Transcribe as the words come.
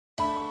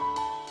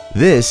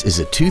This is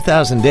a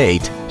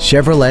 2008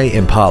 Chevrolet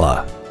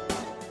Impala.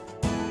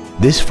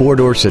 This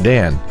four-door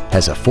sedan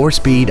has a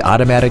 4-speed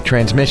automatic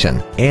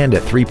transmission and a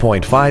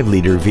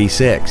 3.5-liter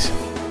V6.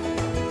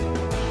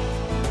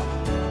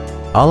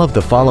 All of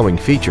the following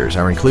features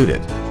are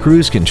included: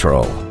 cruise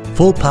control,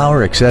 full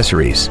power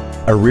accessories,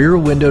 a rear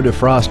window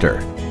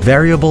defroster,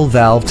 variable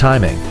valve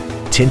timing,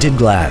 tinted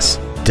glass,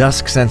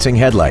 dusk sensing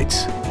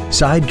headlights,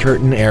 side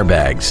curtain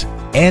airbags,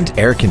 and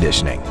air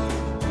conditioning.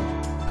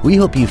 We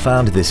hope you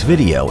found this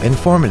video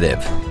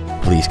informative.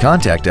 Please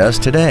contact us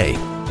today.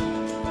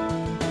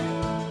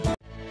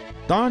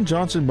 Don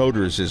Johnson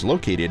Motors is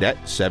located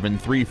at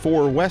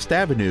 734 West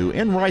Avenue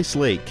in Rice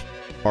Lake.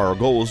 Our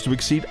goal is to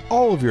exceed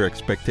all of your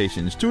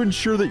expectations to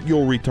ensure that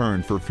you'll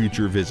return for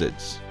future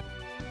visits.